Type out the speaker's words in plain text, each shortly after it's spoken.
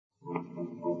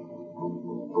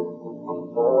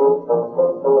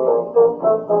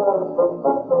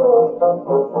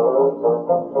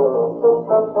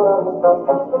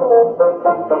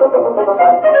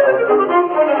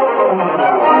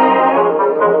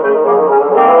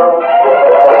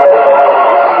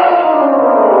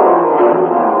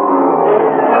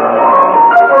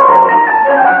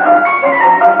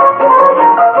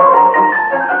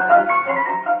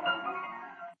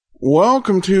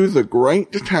Welcome to the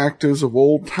Great Detectives of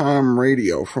Old Time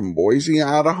Radio from Boise,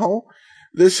 Idaho.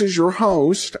 This is your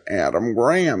host, Adam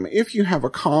Graham. If you have a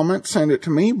comment, send it to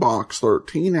me,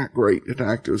 box13 at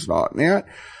greatdetectives.net.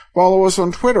 Follow us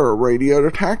on Twitter, Radio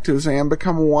Detectives, and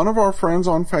become one of our friends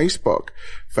on Facebook,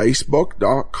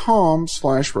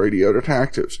 facebook.com/Radio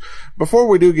Detectives. Before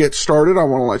we do get started, I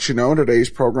want to let you know today's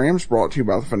program is brought to you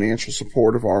by the financial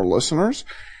support of our listeners.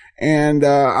 And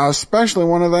I especially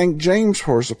want to thank James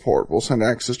for his support. We'll send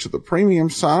access to the premium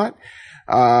site,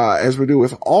 as we do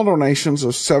with all donations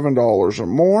of $7 or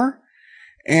more.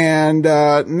 And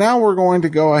now we're going to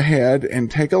go ahead and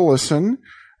take a listen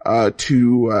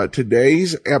to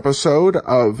today's episode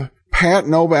of Pat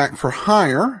Novak for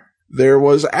Hire. There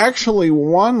was actually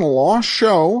one lost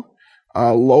show,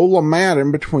 Lola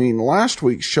Madden, between last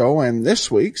week's show and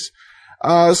this week's.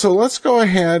 So let's go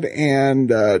ahead and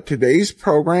today's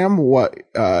program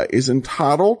is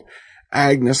entitled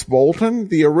Agnes Bolton.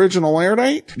 The original air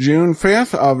date, June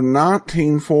 5th of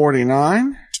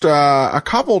 1949. A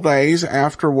couple days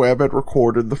after Webb had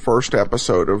recorded the first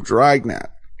episode of Dragnet.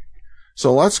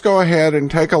 So let's go ahead and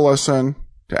take a listen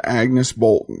to Agnes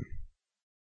Bolton.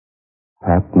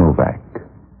 Pat Novak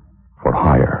for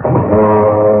Hire.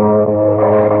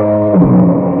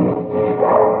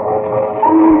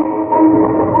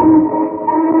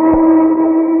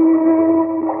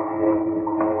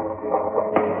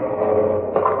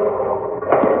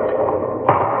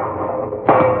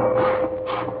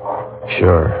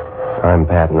 Sure. I'm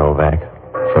Pat Novak.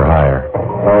 For hire.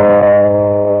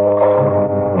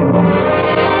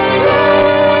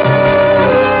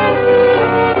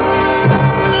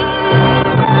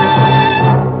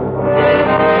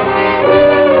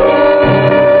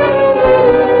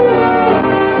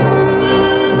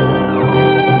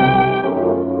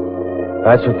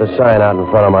 That's what the sign out in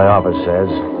front of my office says.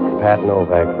 Pat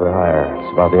Novak for hire.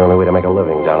 It's about the only way to make a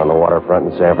living down on the waterfront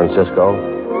in San Francisco.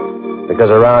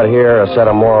 Because around here, a set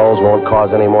of morals won't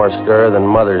cause any more stir than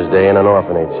Mother's Day in an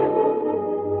orphanage.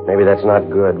 Maybe that's not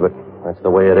good, but that's the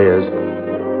way it is.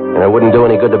 And it wouldn't do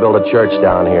any good to build a church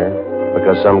down here,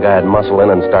 because some guy'd muscle in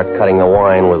and start cutting the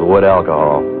wine with wood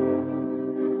alcohol.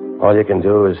 All you can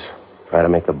do is try to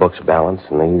make the books balance,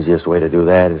 and the easiest way to do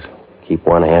that is keep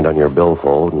one hand on your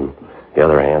billfold and the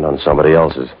other hand on somebody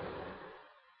else's.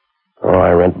 Oh,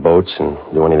 I rent boats and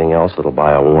do anything else that'll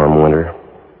buy a warm winter.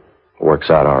 Works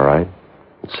out all right.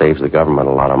 It saves the government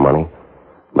a lot of money.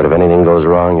 But if anything goes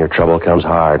wrong, your trouble comes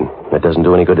hard. It doesn't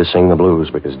do any good to sing the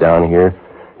blues, because down here,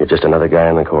 you're just another guy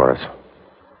in the chorus.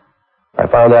 I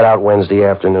found that out Wednesday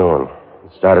afternoon.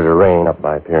 It started to rain up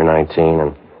by Pier 19,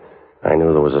 and I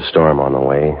knew there was a storm on the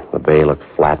way. The bay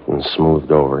looked flat and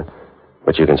smoothed over,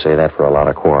 but you can say that for a lot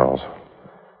of quarrels.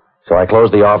 So I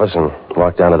closed the office and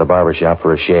walked down to the barber shop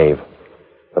for a shave.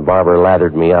 The barber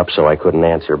lathered me up so I couldn't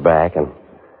answer back, and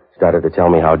started to tell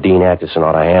me how Dean Atchison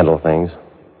ought to handle things.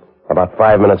 About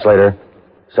 5 minutes later,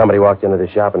 somebody walked into the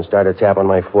shop and started tapping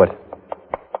my foot.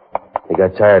 He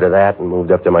got tired of that and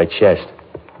moved up to my chest.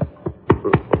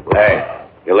 Hey,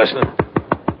 you listening?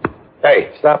 Hey.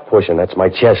 Stop pushing. That's my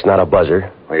chest, not a buzzer.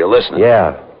 Are you listening?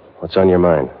 Yeah. What's on your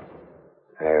mind?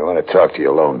 Hey, I want to talk to you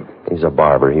alone. He's a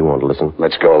barber. He won't listen.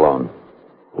 Let's go alone.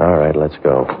 All right, let's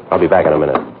go. I'll be back in a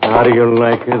minute. How do you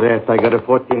like that? I got a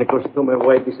 14 costume. My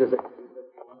wife, he says...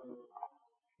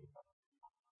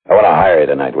 I want to hire you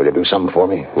tonight. Will you do something for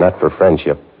me? Not for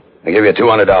friendship. I give you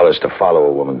 $200 to follow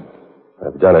a woman.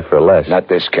 I've done it for less. Not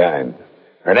this kind.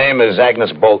 Her name is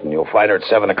Agnes Bolton. You'll find her at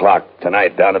 7 o'clock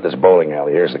tonight down at this bowling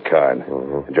alley. Here's the card.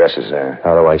 Mm-hmm. Address is there.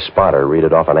 How do I spot her? Read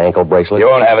it off an ankle bracelet? You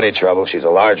won't have any trouble. She's a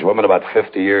large woman, about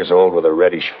 50 years old, with a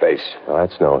reddish face. Well,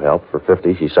 that's no help. For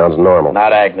 50, she sounds normal.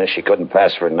 Not Agnes. She couldn't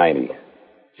pass for 90.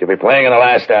 She'll be playing in the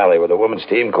last alley with a women's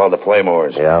team called the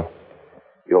Playmores. Yeah?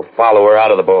 You'll follow her out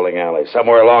of the bowling alley.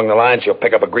 Somewhere along the line, she'll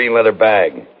pick up a green leather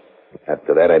bag.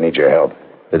 After that, I need your help.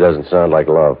 It doesn't sound like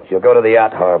love. She'll go to the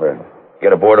yacht harbor.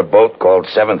 Get aboard a boat called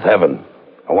Seventh Heaven.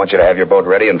 I want you to have your boat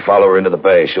ready and follow her into the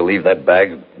bay. She'll leave that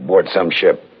bag aboard some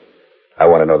ship. I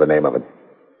want to know the name of it.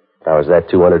 Now, is that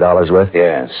 $200 worth?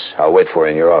 Yes. I'll wait for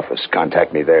you in your office.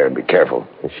 Contact me there and be careful.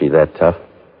 Is she that tough?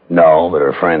 No, but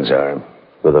her friends are.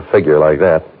 With a figure like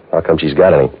that, how come she's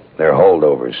got any? They're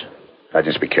holdovers. Now,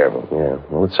 just be careful. Yeah,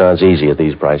 well, it sounds easy at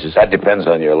these prices. That depends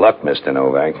on your luck, Mr.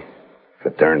 Novak. If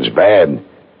it turns bad,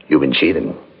 you've been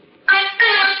cheating.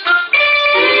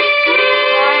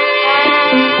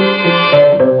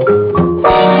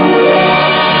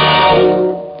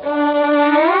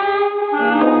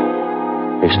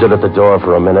 He stood at the door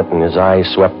for a minute, and his eyes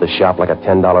swept the shop like a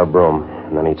 $10 broom.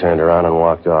 And then he turned around and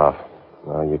walked off.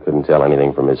 Well, you couldn't tell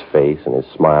anything from his face, and his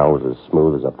smile was as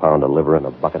smooth as a pound of liver in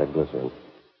a bucket of glycerin.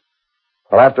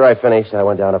 Well, after I finished, I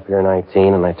went down to Pier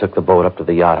 19, and I took the boat up to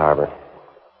the yacht harbor.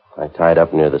 I tied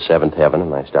up near the Seventh Heaven,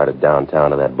 and I started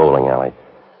downtown to that bowling alley.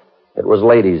 It was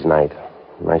ladies' night,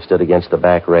 and I stood against the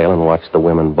back rail and watched the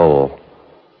women bowl.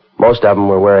 Most of them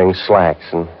were wearing slacks,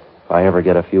 and if I ever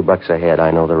get a few bucks ahead,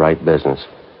 I know the right business.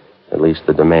 At least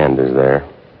the demand is there.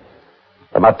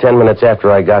 About 10 minutes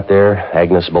after I got there,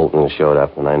 Agnes Bolton showed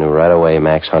up, and I knew right away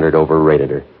Max Hunter overrated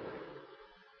her.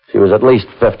 She was at least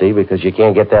 50, because you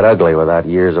can't get that ugly without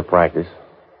years of practice.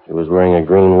 She was wearing a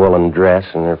green woolen dress,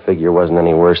 and her figure wasn't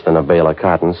any worse than a bale of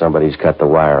cotton somebody's cut the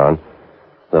wire on.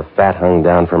 The fat hung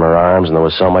down from her arms, and there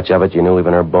was so much of it you knew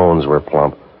even her bones were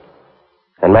plump.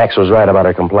 And Max was right about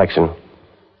her complexion.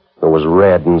 It was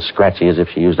red and scratchy as if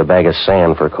she used a bag of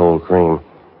sand for cold cream.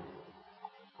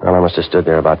 Well, I must have stood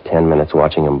there about 10 minutes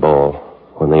watching him bowl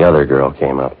when the other girl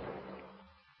came up.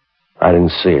 I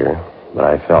didn't see her, but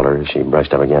I felt her as she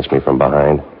brushed up against me from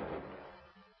behind.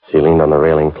 She leaned on the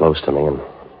railing close to me, and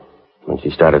when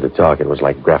she started to talk, it was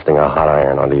like grafting a hot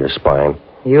iron onto your spine.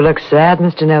 You look sad,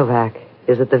 Mr. Novak.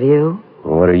 Is it the view?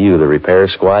 What are you, the repair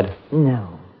squad?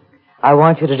 No. I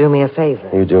want you to do me a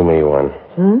favor. You do me one.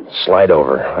 Slide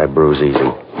over. I bruise easy.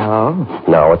 Oh?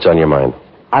 Now, what's on your mind?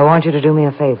 I want you to do me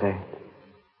a favor.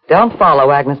 Don't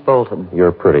follow Agnes Bolton.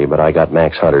 You're pretty, but I got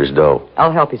Max Hunter's dough.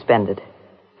 I'll help you spend it.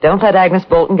 Don't let Agnes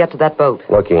Bolton get to that boat.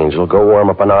 Look, Angel, go warm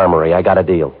up an armory. I got a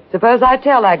deal. Suppose I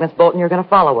tell Agnes Bolton you're going to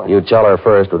follow her. You tell her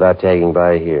first without tagging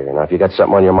by here. Now, if you got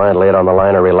something on your mind, lay it on the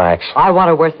line or relax. I want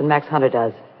her worse than Max Hunter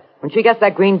does. When she gets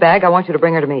that green bag, I want you to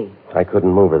bring her to me. I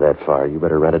couldn't move her that far. You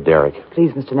better rent a derrick.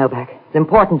 Please, Mr. Novak. It's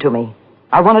important to me.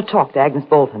 I want to talk to Agnes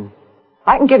Bolton.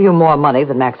 I can give you more money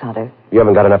than Max Hunter. You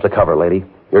haven't got enough to cover, lady.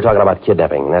 You're talking about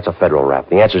kidnapping, and that's a federal rap.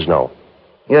 The answer's no.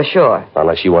 You're sure?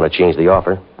 Unless you want to change the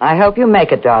offer. I hope you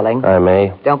make it, darling. I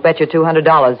may. Don't bet your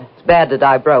 $200. It's bad to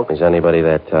die broke. Is anybody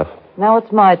that tough? Now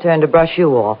it's my turn to brush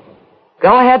you off.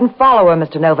 Go ahead and follow her,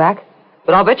 Mr. Novak.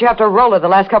 But I'll bet you have to roll her the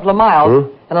last couple of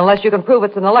miles. And unless you can prove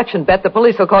it's an election bet, the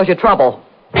police will cause you trouble.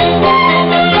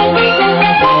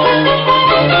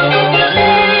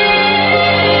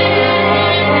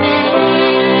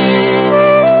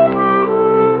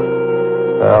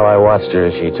 Well, I watched her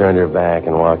as she turned her back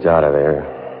and walked out of there.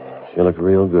 She looked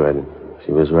real good.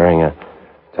 She was wearing a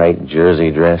tight jersey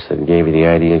dress that gave you the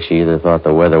idea she either thought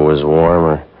the weather was warm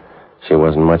or she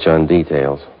wasn't much on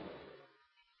details.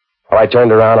 Well, I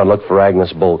turned around and looked for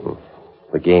Agnes Bolton.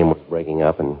 The game was breaking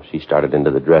up, and she started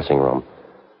into the dressing room.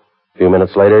 A few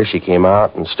minutes later, she came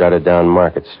out and started down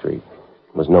Market Street.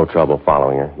 There was no trouble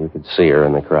following her. You could see her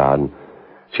in the crowd, and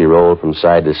she rolled from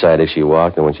side to side as she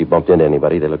walked, and when she bumped into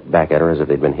anybody, they looked back at her as if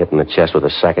they'd been hit in the chest with a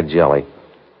sack of jelly.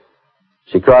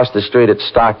 She crossed the street at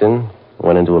Stockton and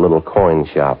went into a little coin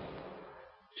shop.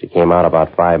 She came out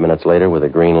about 5 minutes later with a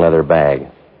green leather bag.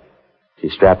 She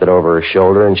strapped it over her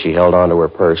shoulder, and she held onto her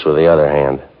purse with the other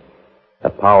hand.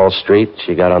 At Powell Street,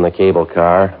 she got on the cable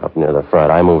car up near the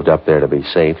front. I moved up there to be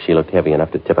safe. She looked heavy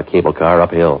enough to tip a cable car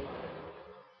uphill.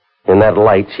 In that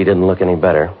light, she didn't look any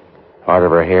better. Part of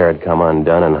her hair had come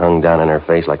undone and hung down in her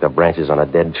face like the branches on a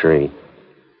dead tree.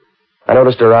 I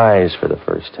noticed her eyes for the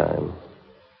first time.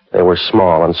 They were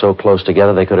small and so close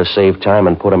together they could have saved time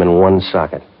and put them in one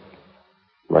socket.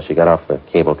 Well, she got off the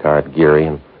cable car at Geary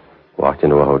and walked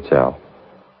into a hotel.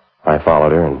 I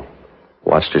followed her and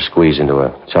watched her squeeze into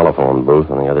a telephone booth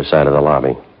on the other side of the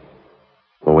lobby.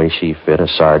 The way she fit, a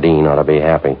sardine ought to be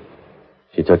happy.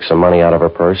 She took some money out of her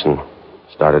purse and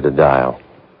started to dial.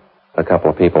 A couple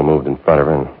of people moved in front of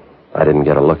her, and I didn't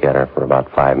get a look at her for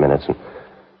about 5 minutes. And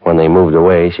when they moved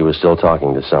away, she was still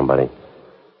talking to somebody.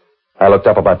 I looked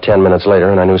up about 10 minutes later,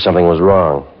 and I knew something was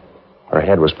wrong. Her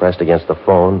head was pressed against the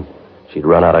phone. She'd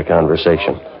run out of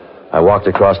conversation. I walked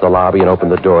across the lobby and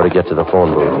opened the door to get to the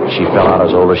phone booth. She fell out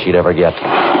as old as she'd ever get.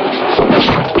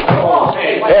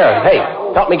 There, hey,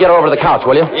 help me get her over to the couch,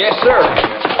 will you? Yes, sir.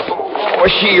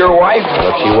 Was she your wife?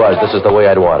 Well, if she was, this is the way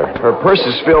I'd want her. Her purse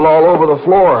is spilled all over the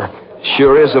floor.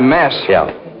 Sure is a mess.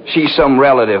 Yeah. She's some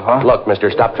relative, huh? Look,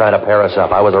 mister, stop trying to pair us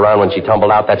up. I was around when she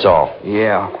tumbled out, that's all.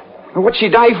 Yeah. What'd she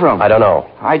die from? I don't know.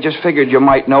 I just figured you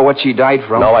might know what she died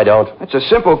from. No, I don't. That's a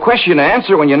simple question to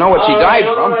answer when you know what she died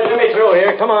from. All right, let me through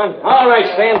here. Come on. All right,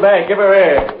 stand back. Give her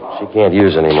air. She can't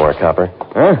use anymore, Copper.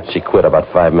 Huh? She quit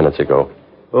about 5 minutes ago.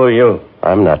 Who are you?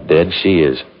 I'm not dead. She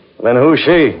is. Then who's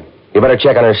she? You better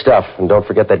check on her stuff, and don't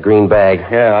forget that green bag.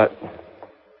 Yeah.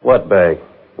 What bag?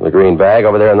 The green bag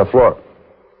over there on the floor.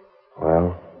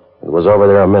 Well, it was over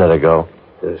there a minute ago.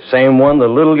 The same one the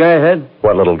little guy had?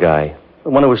 What little guy? The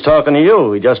one who was talking to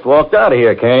you. He just walked out of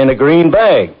here carrying a green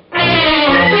bag.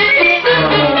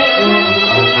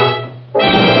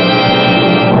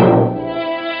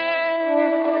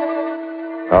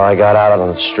 Well, I got out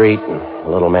on the street, and the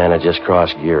little man had just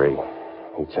crossed Geary.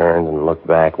 He turned and looked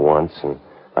back once, and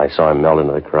I saw him melt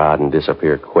into the crowd and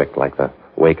disappear quick like the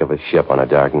wake of a ship on a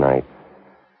dark night.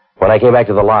 When I came back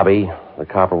to the lobby, the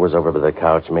copper was over by the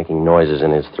couch making noises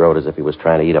in his throat as if he was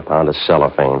trying to eat a pound of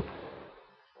cellophane.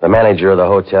 The manager of the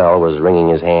hotel was wringing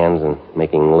his hands and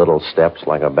making little steps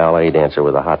like a ballet dancer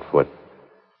with a hot foot.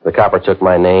 The copper took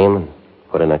my name and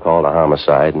put in a call to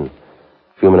homicide, and a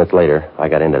few minutes later, I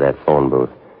got into that phone booth.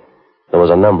 There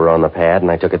was a number on the pad,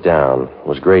 and I took it down. It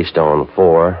was Greystone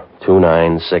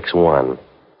 42961.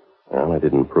 Well, it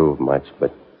didn't prove much,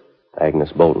 but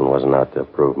Agnes Bolton wasn't out to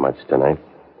prove much tonight.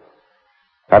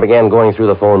 I began going through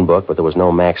the phone book, but there was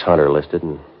no Max Hunter listed,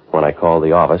 and when I called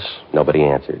the office, nobody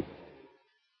answered.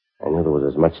 I knew there was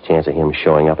as much chance of him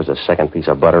showing up as a second piece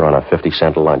of butter on a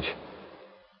 50-cent lunch.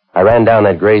 I ran down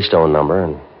that Greystone number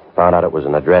and found out it was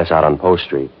an address out on Post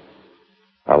Street.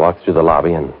 I walked through the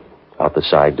lobby and out the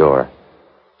side door.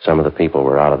 Some of the people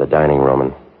were out of the dining room,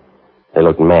 and they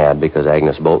looked mad because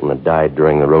Agnes Bolton had died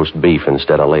during the roast beef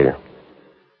instead of later.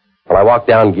 Well, I walked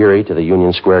down Geary to the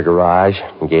Union Square garage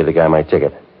and gave the guy my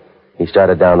ticket. He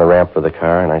started down the ramp for the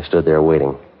car, and I stood there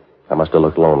waiting. I must have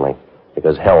looked lonely,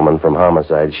 because Hellman from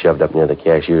Homicide shoved up near the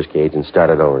cashier's cage and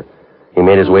started over. He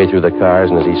made his way through the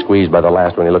cars, and as he squeezed by the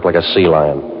last one, he looked like a sea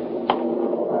lion.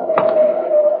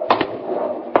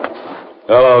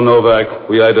 Hello, Novak.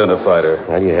 We identified her.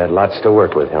 Well, you had lots to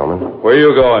work with, Hellman. Where are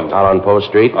you going? Out on Post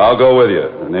Street. I'll go with you.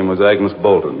 Her name was Agnes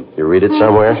Bolton. You read it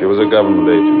somewhere? She was a government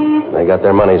agent. They got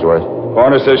their money's worth.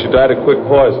 Coroner says she died of quick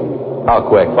poison. How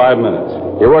quick? 5 minutes.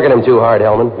 You're working him too hard,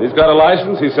 Hellman. He's got a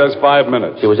license. He says 5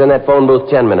 minutes. She was in that phone booth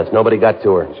 10 minutes. Nobody got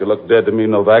to her. She looked dead to me,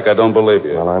 Novak. I don't believe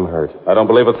you. Well, I'm hurt. I don't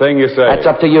believe a thing you say. That's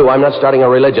up to you. I'm not starting a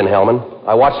religion, Hellman.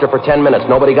 I watched her for 10 minutes.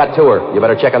 Nobody got to her. You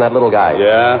better check on that little guy.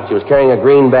 Yeah? She was carrying a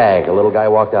green bag. A little guy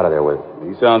walked out of there with it.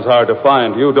 He sounds hard to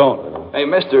find. You don't. Hey,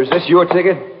 mister, is this your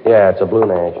ticket? Yeah, it's a blue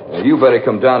Nash. You better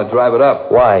come down and drive it up.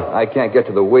 Why? I can't get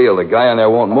to the wheel. The guy on there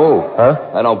won't move. Huh?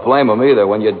 I don't blame him either.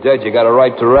 When you're dead, you got a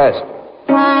right to rest.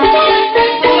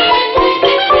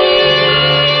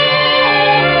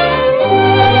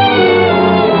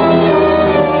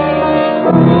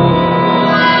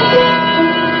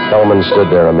 Hellman stood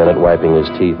there a minute, wiping his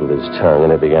teeth with his tongue,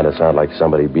 and it began to sound like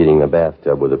somebody beating the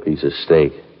bathtub with a piece of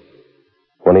steak.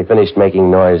 When he finished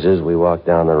making noises, we walked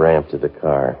down the ramp to the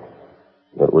car.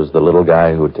 It was the little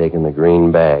guy who had taken the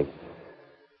green bag.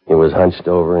 He was hunched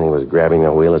over, and he was grabbing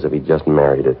the wheel as if he'd just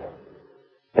married it.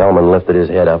 Hellman lifted his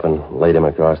head up and laid him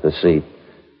across the seat.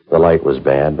 The light was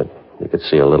bad, but you could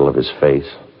see a little of his face.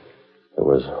 There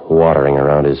was watering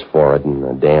around his forehead, and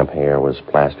the damp hair was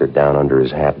plastered down under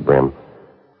his hat brim.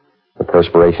 The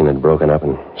perspiration had broken up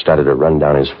and started to run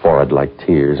down his forehead like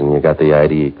tears, and you got the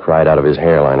idea he cried out of his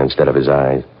hairline instead of his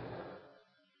eyes.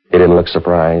 He didn't look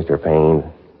surprised or pained.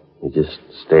 He just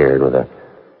stared with a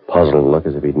puzzled look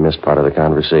as if he'd missed part of the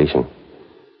conversation.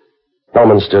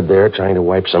 Hellman stood there trying to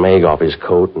wipe some egg off his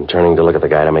coat and turning to look at the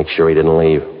guy to make sure he didn't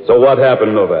leave. So what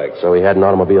happened, Novak? So he had an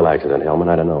automobile accident, Hellman.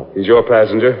 I don't know. He's your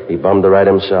passenger? He bummed the ride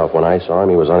himself. When I saw him,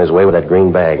 he was on his way with that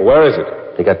green bag. Where is it?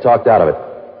 He got talked out of it.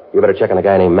 You better check on a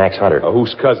guy named Max Hunter.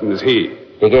 Whose cousin is he?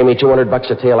 He gave me $200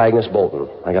 to tail Agnes Bolton.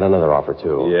 I got another offer,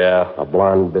 too. Yeah? A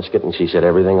blonde biscuit, and she said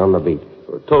everything on the beat.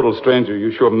 For a total stranger,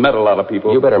 you sure met a lot of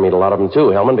people. You better meet a lot of them,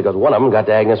 too, Hellman, because one of them got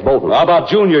to Agnes Bolton. How about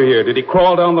Junior here? Did he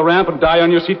crawl down the ramp and die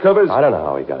on your seat covers? I don't know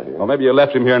how he got here. Well, maybe you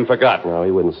left him here and forgot. No,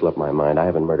 he wouldn't slip my mind. I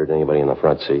haven't murdered anybody in the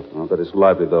front seat. Oh, but it's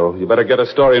lively, though. You better get a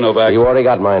story, Novak. You already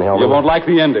got mine, Hellman. You won't like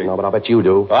the ending. No, but I'll bet you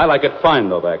do. I like it fine,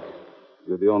 Novak.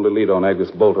 You're the only lead on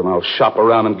Agnes Bolton. I'll shop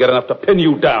around and get enough to pin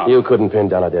you down. You couldn't pin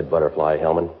down a dead butterfly,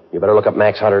 Hellman. You better look up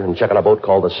Max Hunter and check on a boat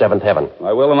called the Seventh Heaven.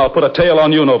 I will, and I'll put a tail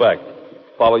on you, Novak.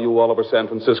 Follow you all over San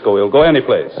Francisco. He'll go any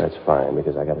place. That's fine,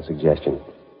 because I got a suggestion.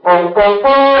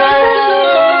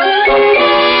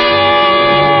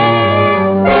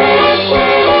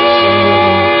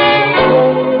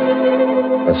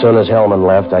 As soon as Hellman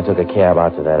left, I took a cab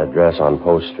out to that address on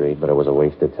Post Street, but it was a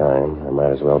waste of time. I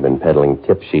might as well have been peddling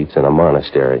tip sheets in a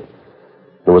monastery.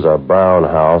 There was a brown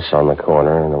house on the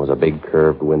corner, and there was a big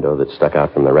curved window that stuck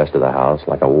out from the rest of the house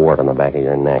like a wart on the back of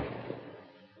your neck.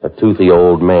 A toothy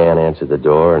old man answered the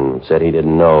door and said he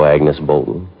didn't know Agnes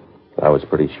Bolton. I was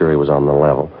pretty sure he was on the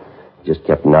level. He just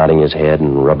kept nodding his head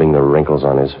and rubbing the wrinkles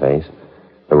on his face.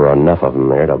 There were enough of them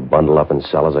there to bundle up and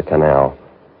sell as a canal.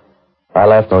 I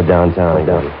left downtown.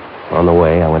 On the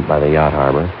way, I went by the yacht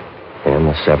harbor, and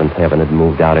the Seventh Heaven had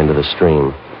moved out into the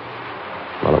stream.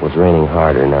 Well, it was raining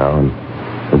harder now, and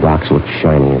the docks looked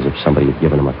shiny as if somebody had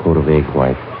given them a coat of egg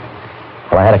white.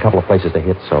 Well, I had a couple of places to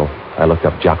hit, so I looked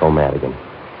up Jocko Madigan.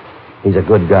 He's a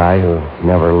good guy who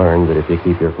never learned that if you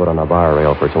keep your foot on a bar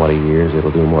rail for 20 years,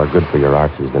 it'll do more good for your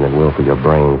arches than it will for your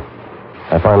brain.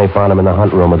 I finally found him in the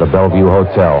hunt room of the Bellevue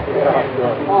Hotel.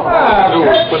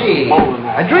 Gee,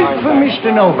 a drink for Mr.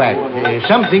 Novak.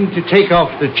 Something to take off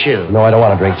the chill. No, I don't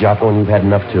want to drink, Jocko, and you've had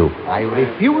enough, too. I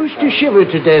refuse to shiver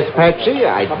to death, Patsy.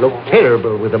 I'd look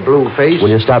terrible with a blue face. Will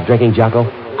you stop drinking, Jocko?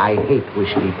 I hate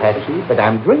whiskey, Patsy, but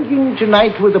I'm drinking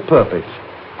tonight with a purpose.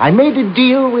 I made a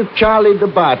deal with Charlie the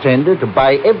bartender to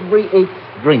buy every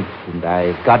 8th drink, and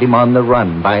I've got him on the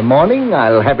run. By morning,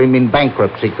 I'll have him in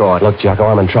bankruptcy court. Look, Jocko,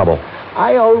 I'm in trouble.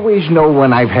 I always know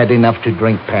when I've had enough to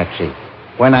drink, Patsy.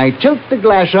 When I tilt the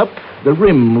glass up, the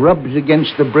rim rubs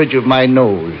against the bridge of my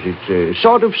nose. It's a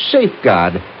sort of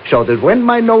safeguard, so that when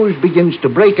my nose begins to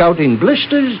break out in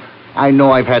blisters, I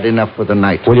know I've had enough for the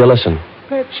night. Will you listen?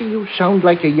 Patsy, you sound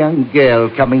like a young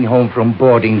girl coming home from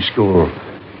boarding school.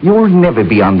 You'll never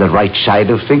be on the right side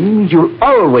of things. You'll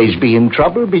always be in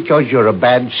trouble because you're a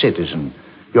bad citizen.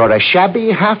 You're a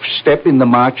shabby half-step in the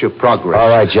march of progress. All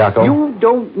right, Jocko. You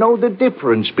don't know the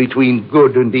difference between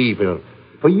good and evil.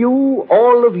 For you,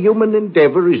 all of human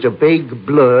endeavor is a vague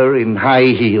blur in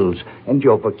high heels, and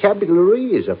your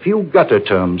vocabulary is a few gutter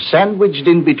terms sandwiched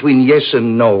in between yes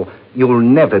and no. You'll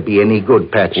never be any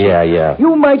good, Patsy. Yeah.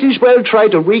 You might as well try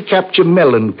to recapture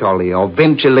melancholy or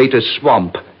ventilate a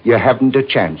swamp. You haven't a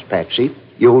chance, Patsy.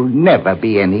 You'll never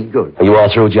be any good. Are you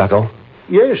all through, Jocko?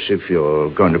 Yes, if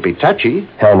you're going to be touchy.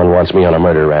 Hellman wants me on a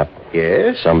murder rap.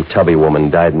 Yes? Some tubby woman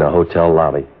died in the hotel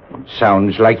lobby.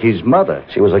 Sounds like his mother.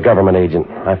 She was a government agent.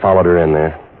 I followed her in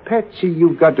there. Patsy,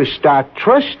 you've got to start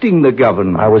trusting the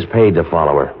government. I was paid to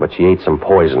follow her, but she ate some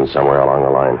poison somewhere along the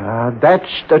line. That's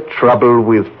the trouble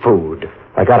with food.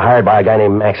 I got hired by a guy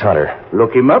named Max Hunter.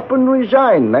 Look him up and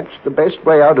resign. That's the best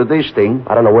way out of this thing.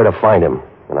 I don't know where to find him,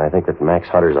 and I think that Max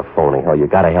Hunter's a phony. Oh, you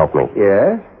gotta help me.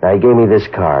 Yeah? Now, he gave me this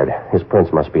card. His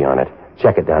prints must be on it.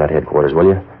 Check it down at headquarters, will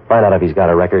you? Find out if he's got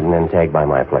a record and then tag by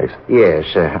my place. Yes,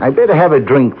 I better have a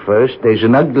drink first. There's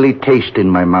an ugly taste in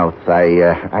my mouth.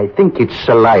 I think it's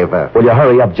saliva. Will you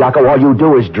hurry up, Jocko? All you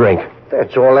do is drink.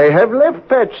 That's all I have left,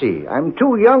 Patsy. I'm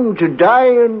too young to die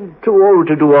and too old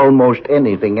to do almost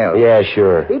anything else. Yeah,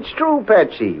 sure. It's true,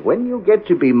 Patsy. When you get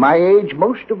to be my age,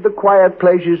 most of the quiet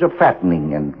pleasures are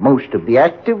fattening, and most of the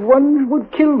active ones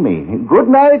would kill me. Good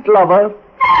night, lover.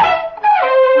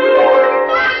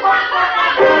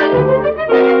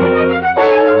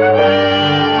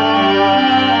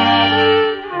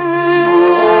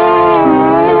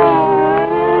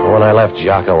 When I left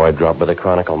Jocko, I dropped by the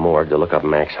Chronicle morgue to look up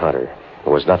Max Hunter.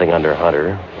 There was nothing under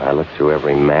Hunter. I looked through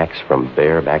every Max from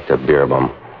Bear back to Beer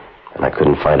Bum, and I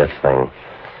couldn't find a thing.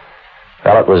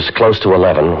 Well, it was close to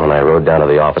 11 when I rode down to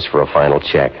the office for a final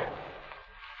check.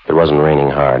 It wasn't raining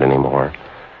hard anymore.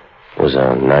 It was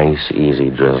a nice, easy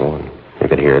drizzle, and you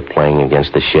could hear it playing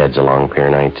against the sheds along Pier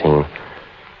 19. It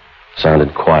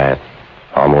sounded quiet,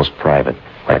 almost private,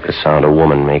 like the sound a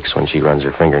woman makes when she runs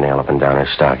her fingernail up and down her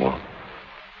stocking.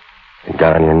 It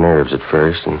got on your nerves at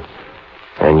first, and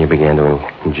then you began to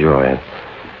enjoy it.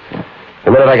 The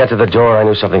minute I got to the door, I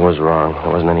knew something was wrong.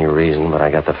 There wasn't any reason, but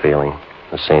I got the feeling.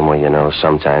 The same way you know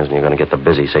sometimes when you're going to get the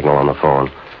busy signal on the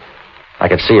phone. I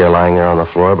could see her lying there on the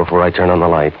floor before I turned on the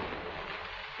light.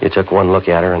 You took one look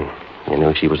at her, and you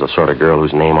knew she was the sort of girl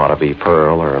whose name ought to be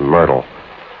Pearl or Myrtle.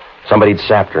 Somebody'd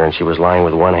sapped her, and she was lying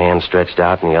with one hand stretched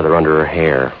out and the other under her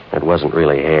hair. It wasn't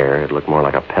really hair. It looked more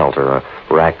like a pelt or a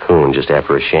raccoon just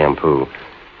after a shampoo.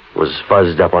 It was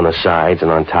fuzzed up on the sides, and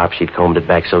on top she'd combed it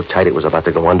back so tight it was about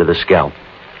to go under the scalp.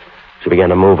 She began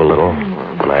to move a little.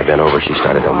 When I bent over, she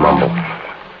started to mumble.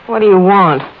 What do you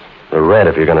want? The rent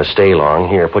if you're going to stay long.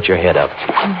 Here, put your head up.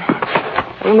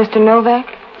 Are you Mr. Novak?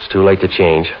 It's too late to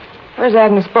change. Where's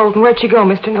Agnes Bolton? Where'd she go,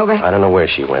 Mr. Novak? I don't know where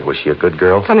she went. Was she a good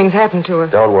girl? Something's happened to her.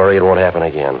 Don't worry, it won't happen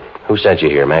again. Who sent you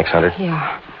here, Max Hunter?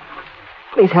 Yeah.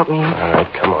 Please help me out. All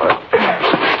right, come on.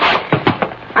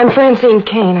 I'm Francine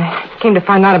Kane. I came to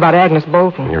find out about Agnes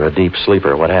Bolton. You're a deep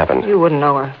sleeper. What happened? You wouldn't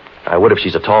know her. I would if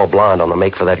she's a tall blonde on the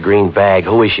make for that green bag.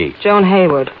 Who is she? Joan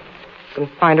Haywood. You can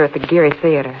find her at the Geary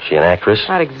Theater. She an actress?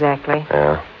 Not exactly.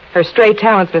 Yeah. Her stray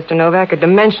talents, Mr. Novak, are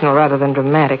dimensional rather than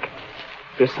dramatic.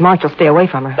 If you're smart, you'll stay away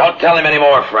from her. Don't tell him any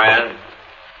more, Fran.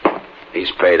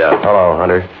 He's paid up. Hello,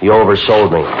 Hunter. You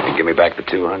oversold me. You give me back the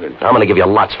 200. I'm going to give you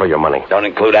lots for your money. Don't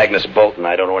include Agnes Bolton.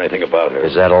 I don't know anything about her.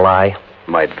 Is that a lie?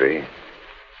 Might be.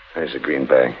 There's the green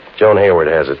bag. Joan Hayward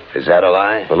has it. Is that a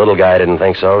lie? The little guy didn't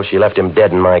think so. She left him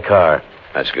dead in my car.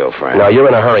 Let's go, Fran. No, you're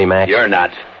in a hurry, Max. You're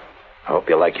not. I hope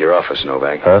you like your office,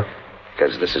 Novak. Huh?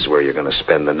 Because this is where you're going to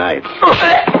spend the night.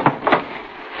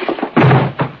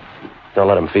 Don't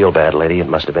let him feel bad, lady. It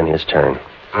must have been his turn.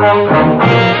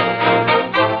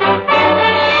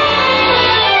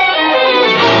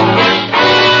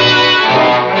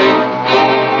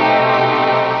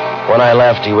 When I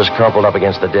left, he was crumpled up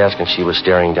against the desk, and she was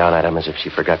staring down at him as if she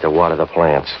forgot to water the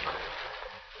plants.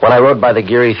 When I rode by the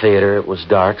Geary Theater, it was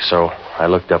dark, so I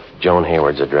looked up Joan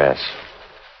Hayward's address.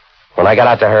 When I got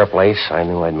out to her place, I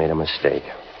knew I'd made a mistake.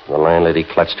 The landlady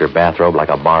clutched her bathrobe like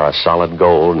a bar of solid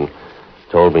gold and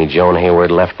told me Joan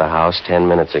Hayward left the house 10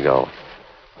 minutes ago.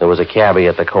 There was a cabbie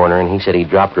at the corner, and he said he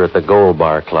dropped her at the Gold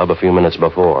Bar Club a few minutes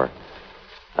before.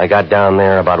 I got down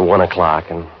there about 1 o'clock,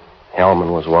 and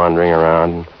Hellman was wandering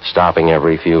around, stopping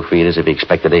every few feet as if he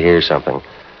expected to hear something.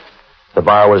 The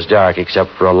bar was dark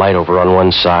except for a light over on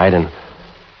one side, and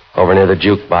over near the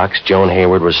jukebox, Joan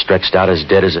Hayward was stretched out as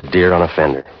dead as a deer on a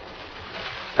fender.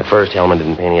 At first, Hellman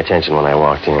didn't pay any attention when I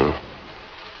walked in.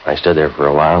 I stood there for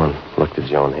a while and looked at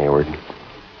Joan Hayward.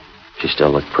 She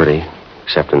still looked pretty,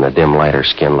 except in the dim light her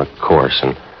skin looked coarse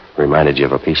and reminded you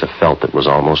of a piece of felt that was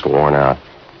almost worn out.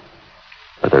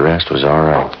 But the rest was all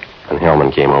right, and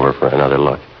Hellman came over for another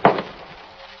look.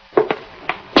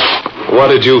 What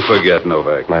did you forget,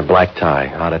 Novak? My black tie.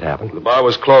 How'd it happen? The bar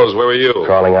was closed. Where were you?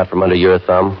 Crawling out from under your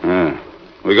thumb. Yeah.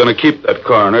 We're going to keep that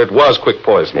coroner. It was quick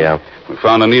poison. Yeah. We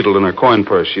found a needle in her coin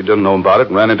purse. She didn't know about it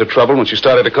and ran into trouble when she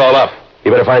started to call up. You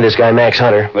better find this guy, Max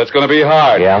Hunter. That's going to be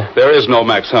hard. Yeah? There is no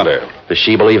Max Hunter. Does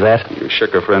she believe that? Your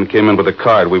Schicker friend came in with a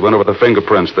card. We went over the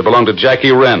fingerprints. They belong to Jackie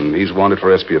Wren. He's wanted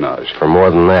for espionage. For more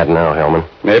than that now, Hellman.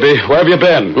 Maybe. Where have you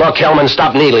been? Look, Hellman,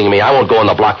 stop needling me. I won't go in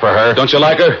the block for her. Don't you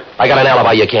like her? I got an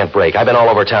alibi you can't break. I've been all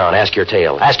over town. Ask your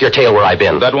tail. Ask your tail where I've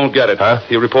been. That won't get it. Huh?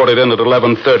 He reported in at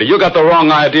 11:30. You got the wrong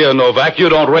idea, Novak. You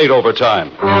don't rate overtime.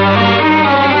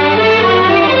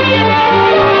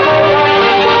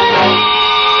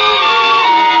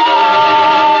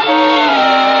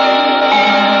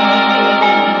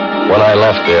 When I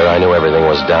left there, I knew everything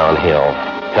was downhill.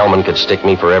 Hellman could stick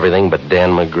me for everything but Dan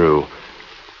McGrew.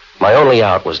 My only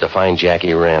out was to find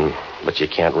Jackie Wren, but you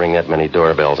can't ring that many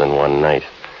doorbells in one night.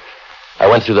 I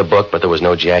went through the book, but there was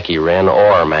no Jackie Wren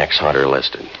or Max Hunter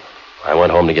listed. I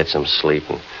went home to get some sleep,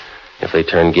 and if they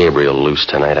turned Gabriel loose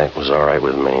tonight, it was all right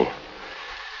with me.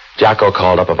 Jocko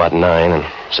called up about 9 and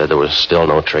said there was still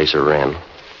no trace of Wren.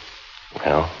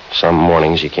 Well, some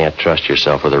mornings you can't trust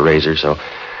yourself with a razor, so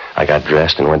I got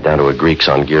dressed and went down to a Greek's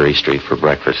on Geary Street for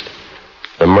breakfast.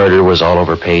 The murder was all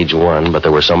over page 1, but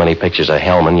there were so many pictures of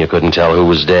Hellman you couldn't tell who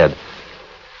was dead.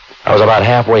 I was about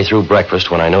halfway through breakfast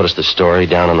when I noticed the story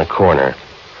down in the corner.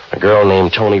 A girl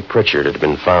named Toni Pritchard had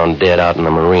been found dead out in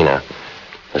the marina.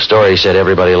 The story said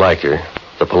everybody liked her.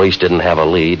 The police didn't have a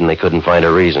lead, and they couldn't find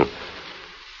a reason.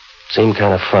 Seemed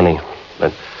kind of funny,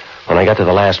 but when I got to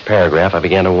the last paragraph, I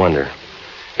began to wonder.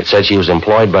 It said she was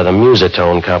employed by the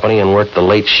Musitone Company and worked the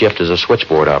late shift as a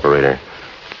switchboard operator.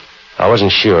 I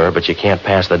wasn't sure, but you can't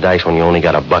pass the dice when you only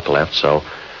got $1 left, so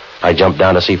I jumped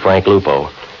down to see Frank Lupo.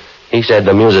 He said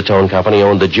the Musitone Company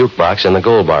owned the jukebox in the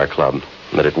Gold Bar Club,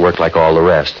 that it worked like all the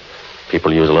rest.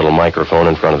 People use a little microphone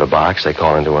in front of the box. They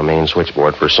call into a main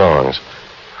switchboard for songs.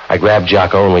 I grabbed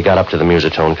Jocko, and we got up to the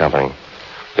Musitone Company.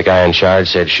 The guy in charge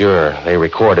said, sure, they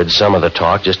recorded some of the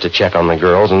talk just to check on the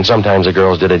girls, and sometimes the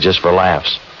girls did it just for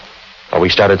laughs. Well, we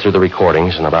started through the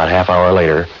recordings, and about half hour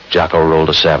later, Jocko rolled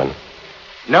a 7.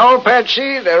 No,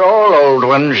 Patsy, they're all old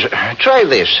ones. Try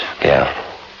this. Yeah.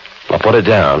 Well, put it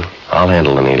down. I'll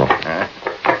handle the needle.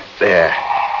 There. You're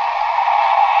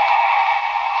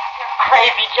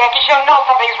crazy, Jackie. You know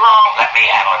something's wrong. Let me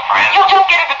handle it, friend. You'll just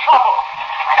get into trouble.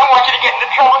 I don't want you to get into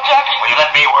trouble, Jackie. Will you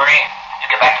let me worry? You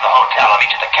get back to the hotel. I'll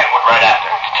meet you at the Kenwood right after.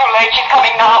 It's too late. She's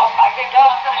coming now. I can go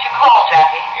as soon as you call,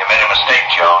 Jackie. You made a mistake,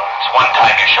 Joan. It's one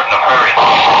time you shouldn't have hurried.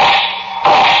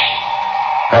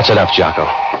 That's enough, Jocko.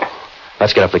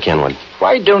 Let's get up to Kenwood.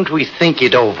 Why don't we think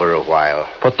it over a while?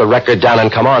 Put the record down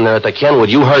and come on there at the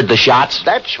Kenwood. You heard the shots?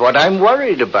 That's what I'm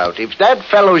worried about. If that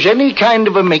fellow's any kind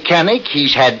of a mechanic,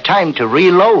 he's had time to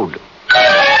reload.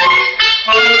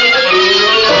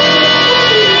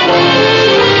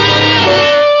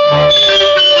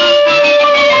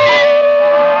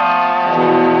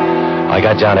 I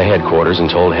got down to headquarters and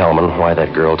told Hellman why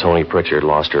that girl, Toni Pritchard,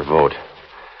 lost her vote.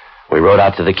 We rode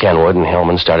out to the Kenwood, and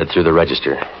Hellman started through the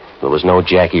register. There was no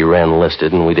Jackie Wren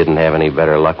listed, and we didn't have any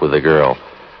better luck with the girl.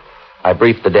 I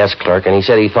briefed the desk clerk, and he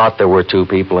said he thought there were 2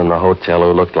 people in the hotel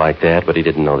who looked like that, but he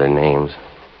didn't know their names.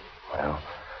 Well,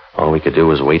 all we could do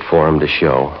was wait for him to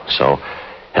show. So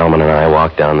Hellman and I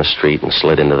walked down the street and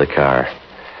slid into the car.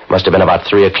 Must have been about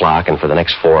 3 o'clock, and for the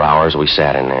next 4 hours we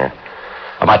sat in there.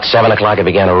 About 7 o'clock it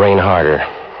began to rain harder.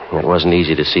 It wasn't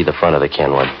easy to see the front of the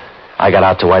Kenwood. I got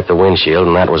out to wipe the windshield,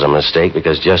 and that was a mistake,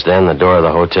 because just then the door of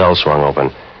the hotel swung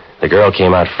open. The girl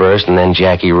came out first, and then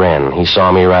Jackie Wren. He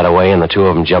saw me right away, and the 2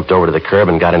 of them jumped over to the curb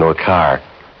and got into a car.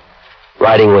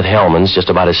 Riding with Hellman's just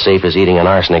about as safe as eating an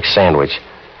arsenic sandwich.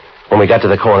 When we got to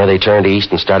the corner, they turned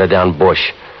east and started down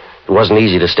Bush. It wasn't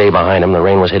easy to stay behind them. The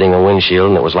rain was hitting the windshield,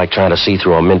 and it was like trying to see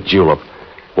through a mint julep.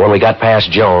 When we got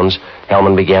past Jones,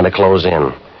 Hellman began to close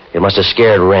in. It must have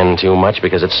scared Wren too much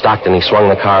because it stopped and he swung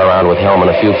the car around with Hellman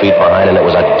a few feet behind, and it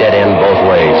was a dead end both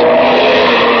ways.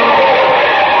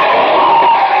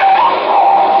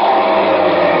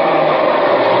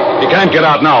 You can't get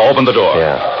out now. Open the door.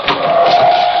 Yeah.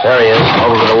 There he is,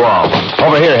 over to the wall.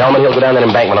 Over here, Hellman. He'll go down that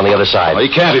embankment on the other side. Well, he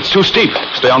can't. It's too steep.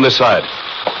 Stay on this side.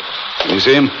 Can you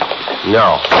see him?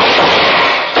 No.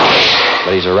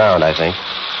 But he's around, I think.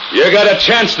 You got a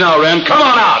chance now, Wren. Come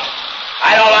on out.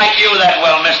 I don't like you that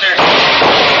well, mister.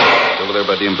 It's over there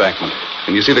by the embankment.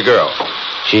 Can you see the girl?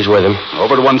 She's with him.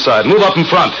 Over to one side. Move up in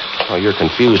front. Oh, you're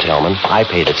confused, Hellman. I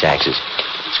pay the taxes.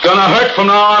 It's gonna hurt from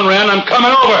now on, Wren. I'm coming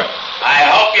over. I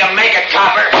hope you make it,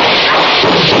 Copper.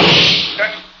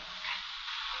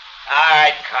 All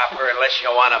right, Copper, unless you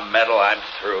want a medal, I'm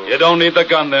through. You don't need the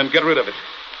gun, then. Get rid of it.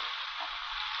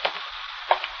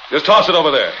 Just toss it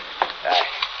over there. I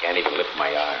can't even lift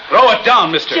my arm. Throw it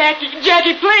down, mister. Jackie,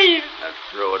 please. I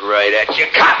threw it right at you,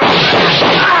 Copper.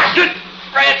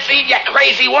 Francine, you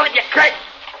crazy woman, you crazy.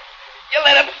 You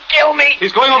let him kill me.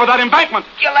 He's going over that embankment.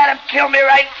 You let him kill me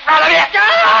right in front of you.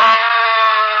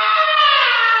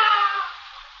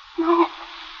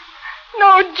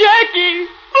 No, Jackie.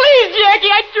 Please,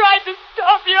 Jackie, I tried to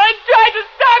stop you. Jackie.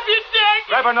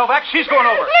 Grab her, Novak. She's going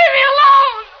over. Leave me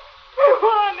alone. I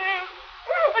want him.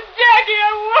 Jackie,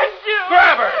 I want you.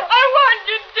 Grab her. I want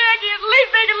you, Jackie. At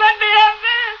least they can let me have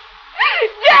this.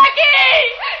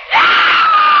 Jackie!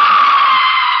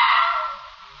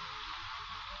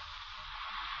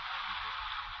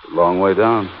 Long way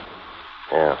down.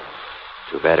 Yeah.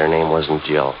 Too bad her name wasn't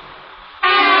Jill.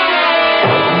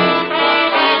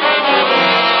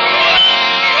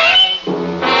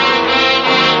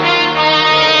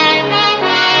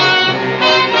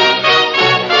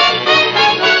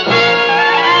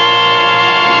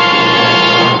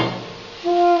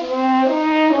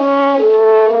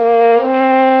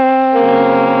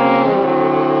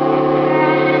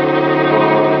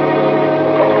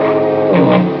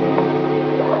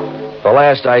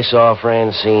 Last I saw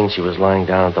Francine, she was lying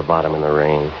down at the bottom in the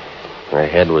rain. Her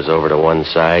head was over to one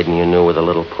side, and you knew with a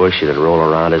little push it'd roll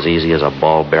around as easy as a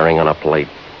ball bearing on a plate.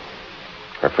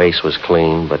 Her face was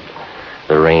clean, but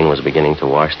the rain was beginning to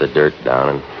wash the dirt down,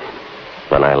 and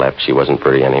when I left, she wasn't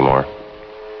pretty anymore.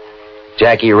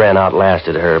 Jackie Wren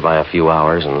outlasted her by a few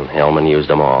hours, and Hellman used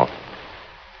them all.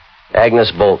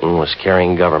 Agnes Bolton was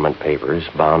carrying government papers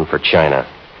bound for China.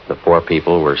 The four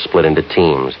people were split into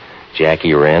teams.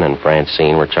 Jackie Wren and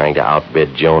Francine were trying to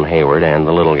outbid Joan Hayward and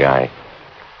the little guy.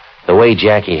 The way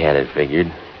Jackie had it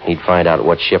figured, he'd find out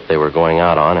what ship they were going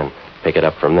out on and pick it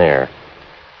up from there.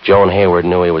 Joan Hayward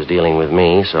knew he was dealing with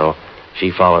me, so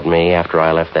she followed me after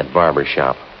I left that barber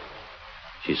shop.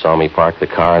 She saw me park the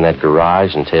car in that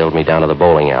garage and tailed me down to the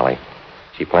bowling alley.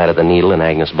 She planted the needle in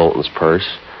Agnes Bolton's purse,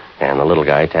 and the little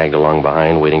guy tagged along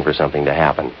behind waiting for something to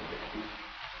happen.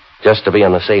 Just to be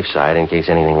on the safe side in case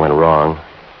anything went wrong,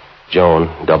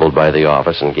 Joan doubled by the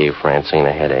office and gave Francine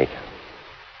a headache.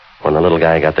 When the little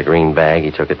guy got the green bag,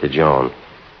 he took it to Joan.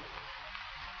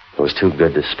 It was too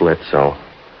good to split, so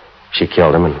she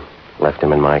killed him and left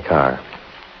him in my car.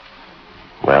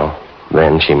 Well,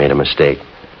 then she made a mistake.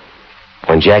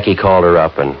 When Jackie called her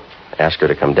up and asked her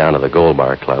to come down to the Gold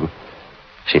Bar Club,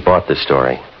 she bought the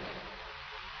story.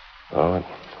 Oh, it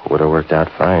would have worked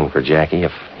out fine for Jackie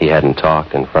if he hadn't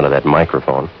talked in front of that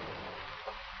microphone.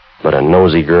 But a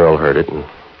nosy girl heard it and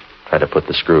tried to put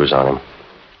the screws on him.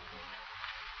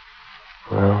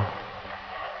 Well,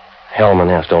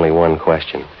 Hellman asked only one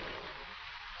question.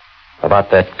 About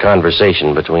that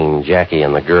conversation between Jackie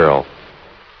and the girl.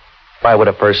 Why would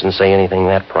a person say anything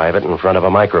that private in front of a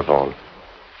microphone?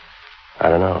 I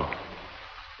don't know.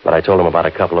 But I told him about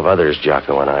a couple of others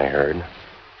Jocko and I heard.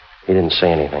 He didn't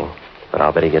say anything, but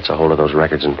I'll bet he gets a hold of those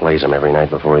records and plays them every night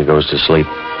before he goes to sleep.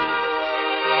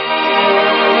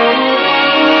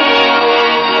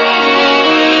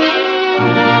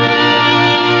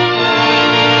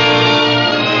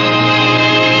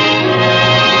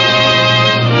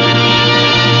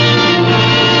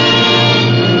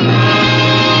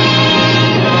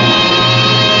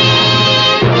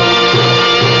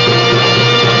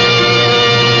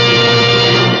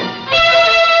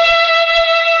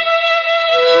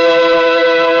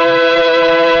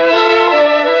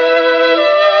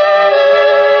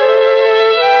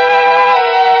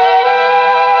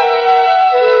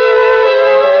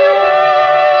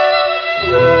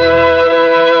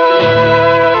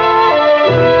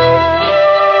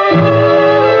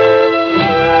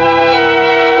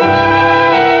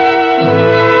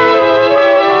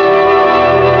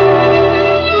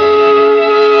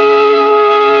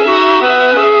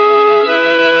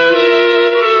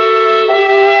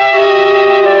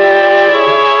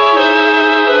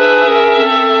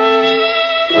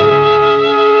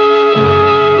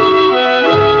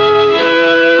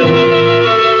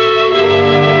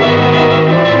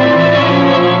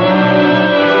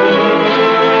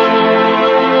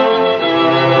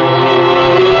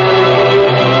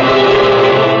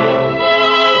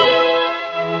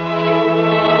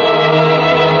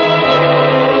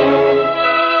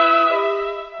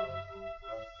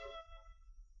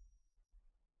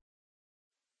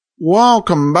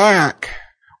 Welcome back.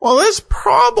 Well, this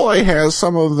probably has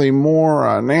some of the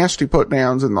more nasty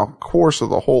put-downs in the course of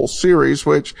the whole series,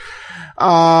 which,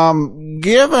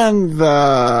 given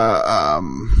the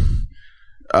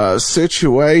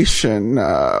situation,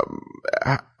 how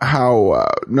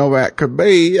Novak could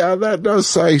be, that does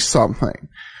say something.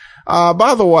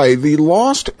 By the way, the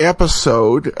lost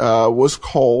episode was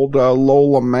called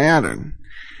Lola Madden.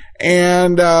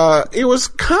 And it was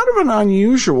kind of an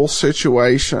unusual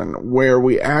situation where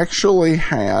we actually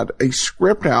had a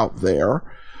script out there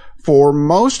for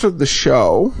most of the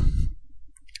show,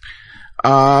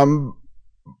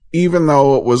 even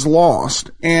though it was lost.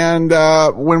 And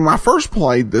when I first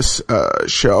played this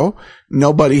show,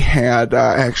 nobody had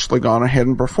actually gone ahead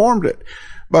and performed it.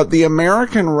 But the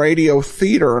American Radio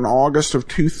Theater in August of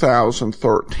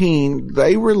 2013,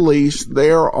 they released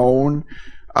their own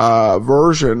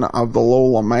version of the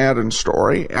Lola Madden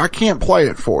story. I can't play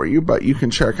it for you, but you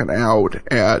can check it out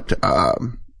at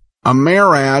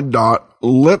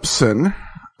amerad.libsyn.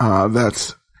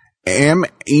 That's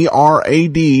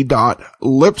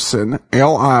merad.libsyn,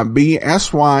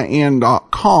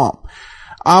 libsyn.com.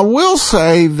 I will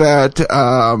say that,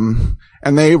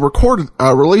 and they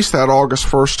released that August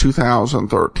 1st,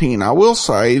 2013. I will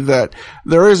say that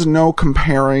there is no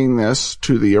comparing this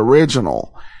to the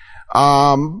original.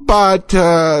 But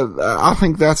I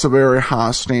think that's a very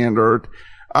high standard.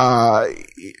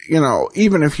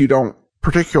 Even if you don't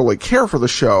particularly care for the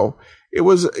show,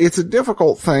 it's a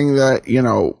difficult thing that,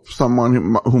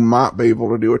 someone who might be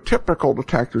able to do a typical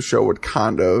detective show would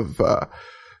kind of,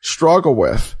 struggle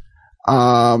with.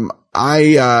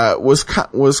 I was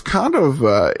kind of,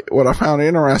 what I found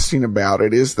interesting about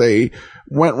it is they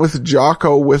went with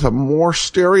Jocko with a more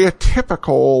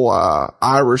stereotypical,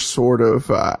 Irish sort of,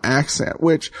 accent,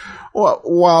 which,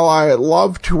 while I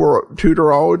love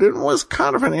Tudor Odin, was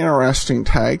kind of an interesting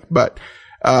take, but,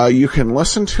 you can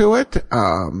listen to it,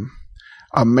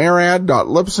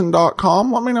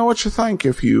 marad.libsyn.com. Let me know what you think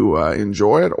if you,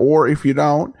 enjoy it or if you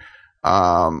don't.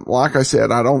 Like I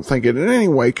said, I don't think it in any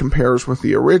way compares with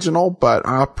the original, but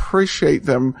I appreciate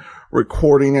them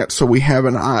recording it so we have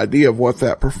an idea of what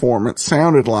that performance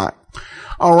sounded like.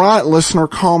 All right, listener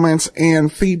comments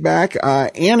and feedback.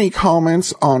 Annie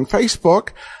comments on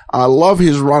Facebook. I love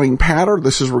his running pattern.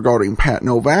 This is regarding Pat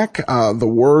Novak, the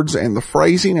words and the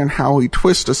phrasing and how he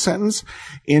twists a sentence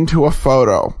into a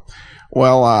photo.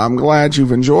 Well, I'm glad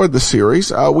you've enjoyed the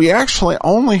series. We actually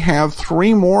only have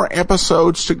 3 more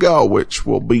episodes to go, which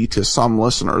will be to some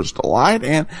listeners' delight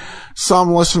and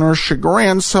some listeners'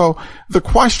 chagrin. So the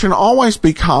question always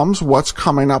becomes, what's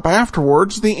coming up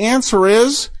afterwards? The answer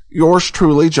is yours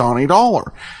truly, Johnny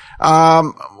Dollar.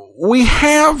 We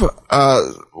have,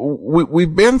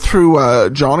 we've been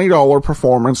through, Johnny Dollar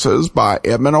performances by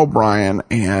Edmund O'Brien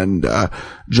and,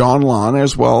 John Lunn,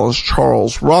 as well as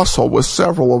Charles Russell, with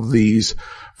several of these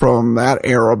from that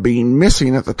era being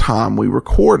missing at the time we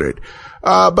recorded.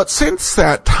 But since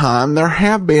that time, there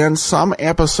have been some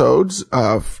episodes,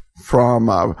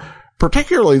 from,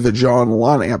 particularly the John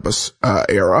Lunn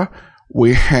era.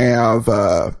 We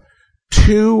have,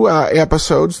 2,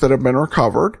 episodes that have been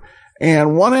recovered.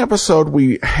 And one episode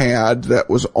we had that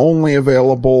was only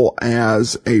available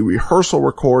as a rehearsal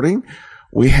recording,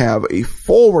 we have a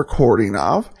full recording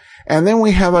of, and then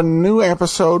we have a new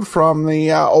episode from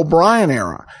the O'Brien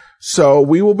era. So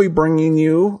we will be bringing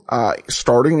you,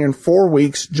 starting in 4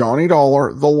 weeks, Johnny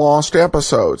Dollar, the lost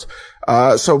episodes.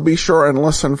 So be sure and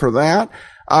listen for that.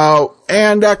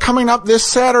 And coming up this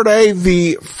Saturday,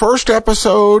 the first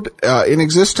episode in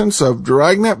existence of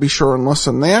Dragnet. Be sure and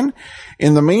listen then.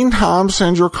 In the meantime,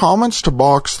 send your comments to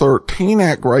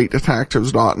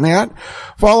box13@greatdetectives.net.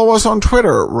 Follow us on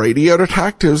Twitter, Radio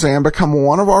Detectives, and become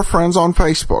one of our friends on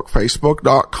Facebook,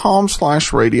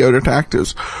 facebook.com/Radio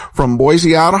Detectives. From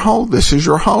Boise, Idaho, this is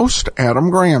your host,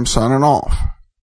 Adam Graham, signing off.